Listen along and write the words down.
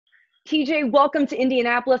TJ, welcome to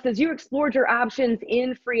Indianapolis. As you explored your options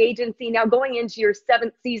in free agency, now going into your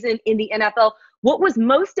seventh season in the NFL, what was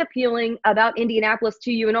most appealing about Indianapolis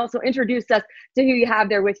to you? And also introduce us to who you have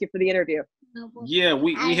there with you for the interview. Yeah,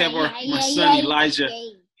 we have my son Elijah.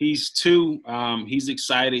 He's 2. He's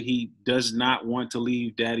excited. He does not want to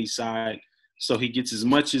leave daddy's side. So he gets as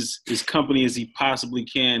much as his company as he possibly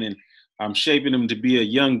can. And I'm shaping him to be a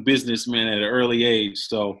young businessman at an early age.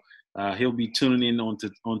 So he'll be tuning in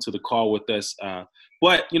onto the call with us.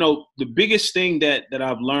 But, you know, the biggest thing that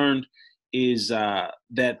I've learned is that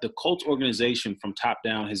the Colts organization from top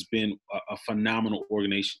down has been a phenomenal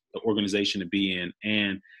organization to be in.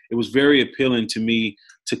 And it was very appealing to me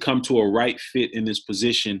to come to a right fit in this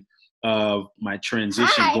position of my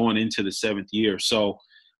transition going into the 7th year. So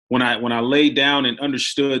when I laid down and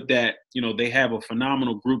understood that, you know, they have a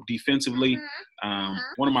phenomenal group defensively,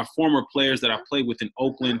 one of my former players that I played with in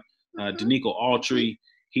Oakland, Danico Autry,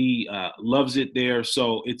 he loves it there.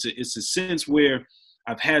 So it's a sense where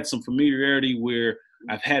I've had some familiarity where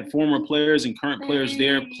I've had former players and current players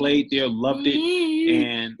there, played there, loved it,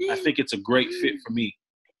 and I think it's a great fit for me.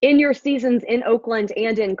 In your seasons in Oakland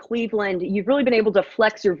and in Cleveland, you've really been able to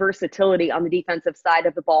flex your versatility on the defensive side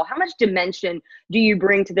of the ball. How much dimension do you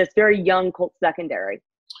bring to this very young Colts secondary?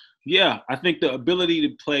 Yeah, I think the ability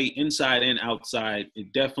to play inside and outside,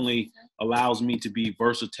 it definitely allows me to be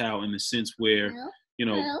versatile in the sense where, you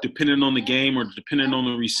know, depending on the game or depending on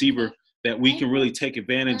the receiver, that we can really take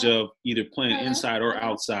advantage of either playing inside or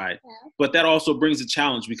outside. But that also brings a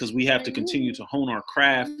challenge because we have to continue to hone our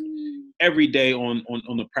craft every day on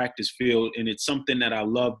the practice field, and it's something that I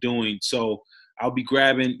love doing. So I'll be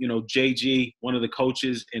grabbing, you know, JG, one of the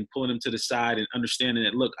coaches, and pulling him to the side and understanding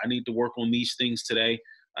that, look, I need to work on these things today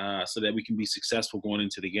so that we can be successful going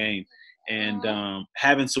into the game. And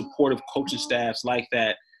having supportive coaching staffs like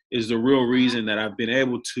that is the real reason that I've been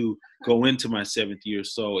able to go into my 7th year.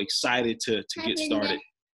 So excited to get started.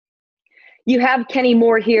 You have Kenny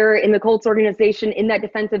Moore here in the Colts organization in that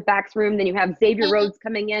defensive backs room. Then you have Xavier Rhodes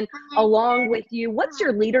coming in along with you. What's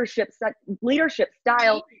your leadership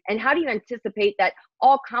style, and how do you anticipate that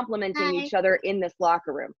all complementing each other in this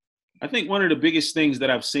locker room? I think one of the biggest things that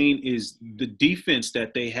I've seen is the defense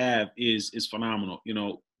that they have is phenomenal. You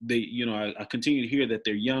know, I continue to hear that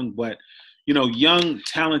they're young, but you know, young,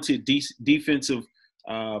 talented defensive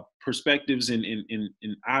perspectives and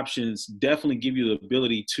options definitely give you the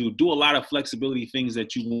ability to do a lot of flexibility things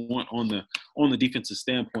that you want on the defensive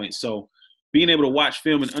standpoint. So being able to watch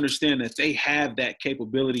film and understand that they have that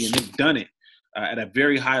capability and they've done it at a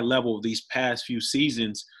very high level these past few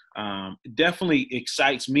seasons definitely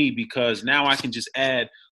excites me because now I can just add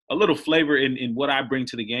a little flavor in what I bring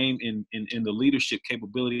to the game in the leadership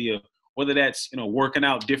capability of whether that's, you know, working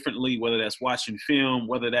out differently, whether that's watching film,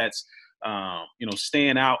 whether that's, you know,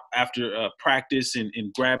 staying out after practice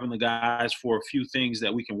and grabbing the guys for a few things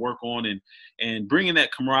that we can work on and bringing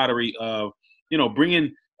that camaraderie of, you know,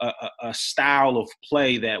 bringing a style of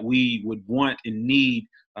play that we would want and need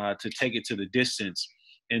to take it to the distance.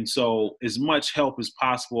 And so as much help as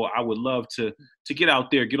possible, I would love to get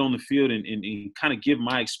out there, get on the field and kind of give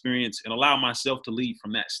my experience and allow myself to lead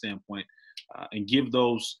from that standpoint and give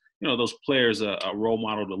those, you know, those players a role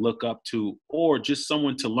model to look up to, or just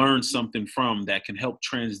someone to learn something from that can help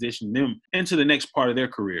transition them into the next part of their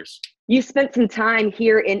careers. You spent some time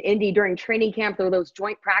here in Indy during training camp. There were those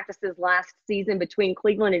joint practices last season between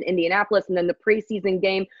Cleveland and Indianapolis, and then the preseason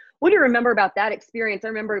game. What do you remember about that experience? I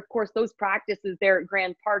remember, of course, those practices there at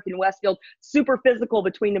Grand Park in Westfield, super physical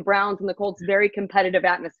between the Browns and the Colts, very competitive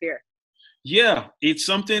atmosphere. Yeah, it's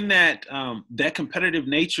something that that competitive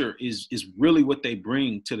nature is really what they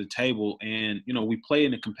bring to the table. And, you know, we play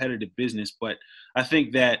in a competitive business, but I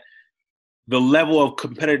think that the level of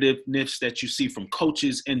competitiveness that you see from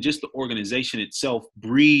coaches and just the organization itself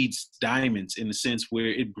breeds diamonds in the sense where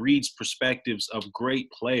it breeds perspectives of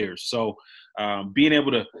great players. So being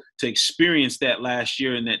able to experience that last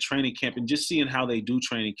year in that training camp and just seeing how they do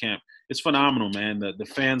training camp, it's phenomenal, man. The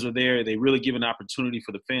fans are there. They really give an opportunity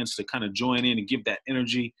for the fans to kind of join in and give that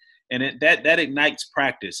energy. And that ignites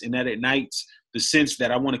practice, and that ignites the sense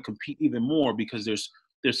that I want to compete even more because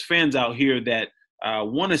there's fans out here that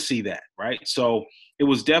want to see that, right? So it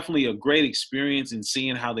was definitely a great experience in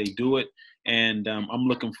seeing how they do it. And I'm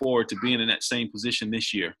looking forward to being in that same position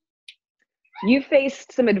this year. You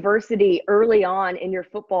faced some adversity early on in your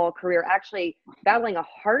football career, actually battling a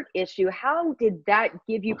heart issue. How did that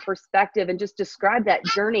give you perspective, and just describe that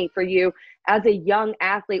journey for you as a young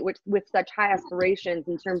athlete with such high aspirations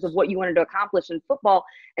in terms of what you wanted to accomplish in football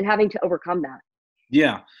and having to overcome that?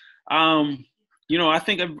 Yeah. I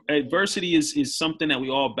think adversity is something that we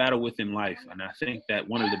all battle with in life. And I think that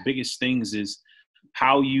one of the biggest things is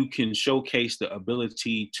how you can showcase the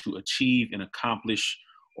ability to achieve and accomplish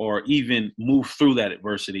or even move through that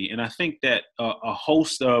adversity. And I think that a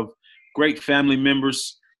host of great family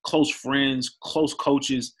members, close friends, close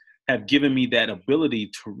coaches have given me that ability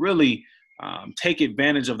to really take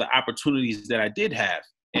advantage of the opportunities that I did have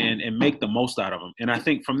and make the most out of them. And I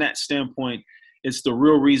think from that standpoint, it's the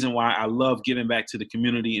real reason why I love giving back to the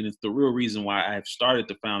community. And it's the real reason why I have started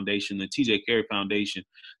the foundation, the TJ Carrie Foundation,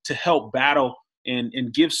 to help battle and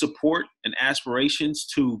give support and aspirations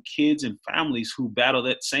to kids and families who battle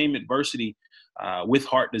that same adversity with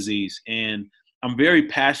heart disease. And I'm very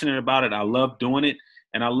passionate about it. I love doing it.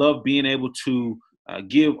 And I love being able to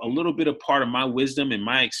give a little bit of part of my wisdom and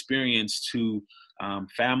my experience to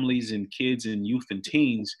families and kids and youth and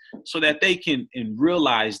teens so that they can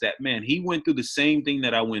realize that, man, he went through the same thing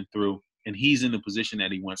that I went through and he's in the position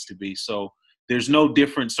that he wants to be. So there's no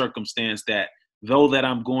different circumstance that though that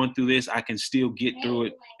I'm going through this, I can still get through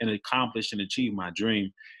it and accomplish and achieve my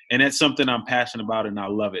dream. And that's something I'm passionate about and I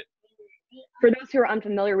love it. For those who are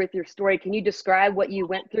unfamiliar with your story, can you describe what you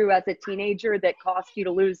went through as a teenager that caused you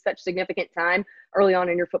to lose such significant time early on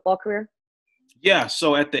in your football career? Yeah,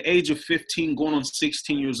 so at the age of 15, going on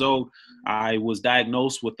 16 years old, I was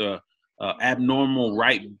diagnosed with a abnormal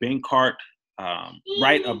right Bankart,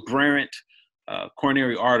 right aberrant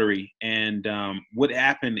coronary artery. And what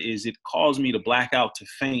happened is it caused me to black out, to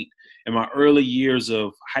faint in my early years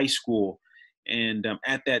of high school. And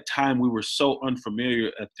at that time, we were so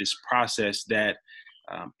unfamiliar at this process that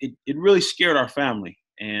it really scared our family.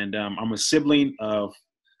 And I'm a sibling of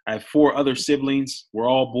I have 4 other siblings. We're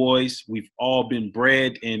all boys. We've all been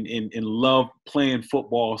bred and love playing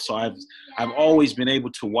football. So I've always been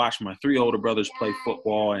able to watch my 3 older brothers play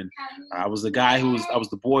football. And I was the boy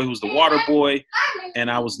who was the water boy, and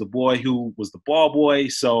I was the boy who was the ball boy.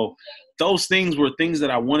 So those things were things that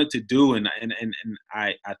I wanted to do, and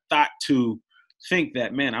I thought to think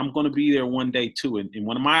that, man, I'm going to be there one day too. And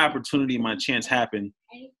when my opportunity, my chance happened,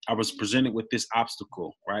 I was presented with this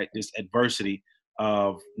obstacle, right? This adversity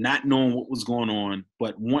of not knowing what was going on,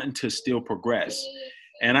 but wanting to still progress.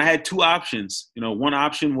 And I had 2 options. One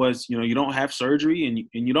option was, you don't have surgery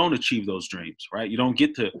and you don't achieve those dreams, right? You don't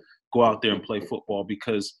get to go out there and play football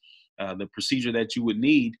because the procedure that you would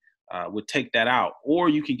need would take that out. Or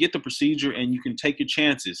you can get the procedure and you can take your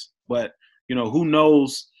chances. But, who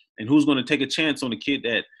knows and who's going to take a chance on a kid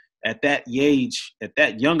that at that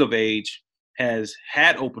young of age, has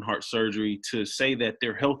had open heart surgery to say that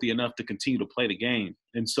they're healthy enough to continue to play the game.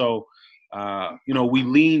 And so, we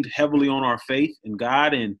leaned heavily on our faith in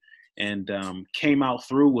God and came out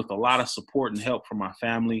through with a lot of support and help from my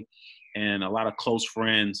family and a lot of close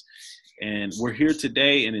friends. And we're here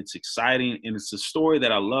today, and it's exciting. And it's a story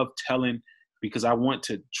that I love telling because I want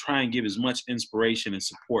to try and give as much inspiration and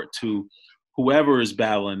support to whoever is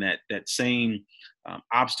battling that same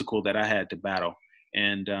obstacle that I had to battle.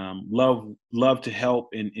 And love to help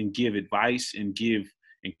and give advice and give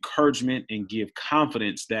encouragement and give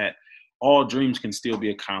confidence that all dreams can still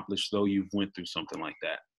be accomplished, though you've went through something like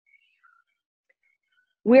that.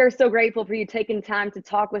 We are so grateful for you taking time to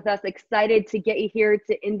talk with us. Excited to get you here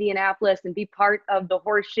to Indianapolis and be part of the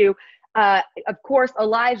Horseshoe. Of course,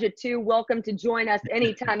 Elijah, too, welcome to join us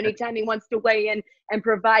anytime he wants to weigh in and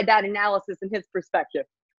provide that analysis and his perspective.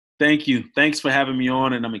 Thank you. Thanks for having me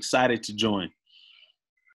on, and I'm excited to join.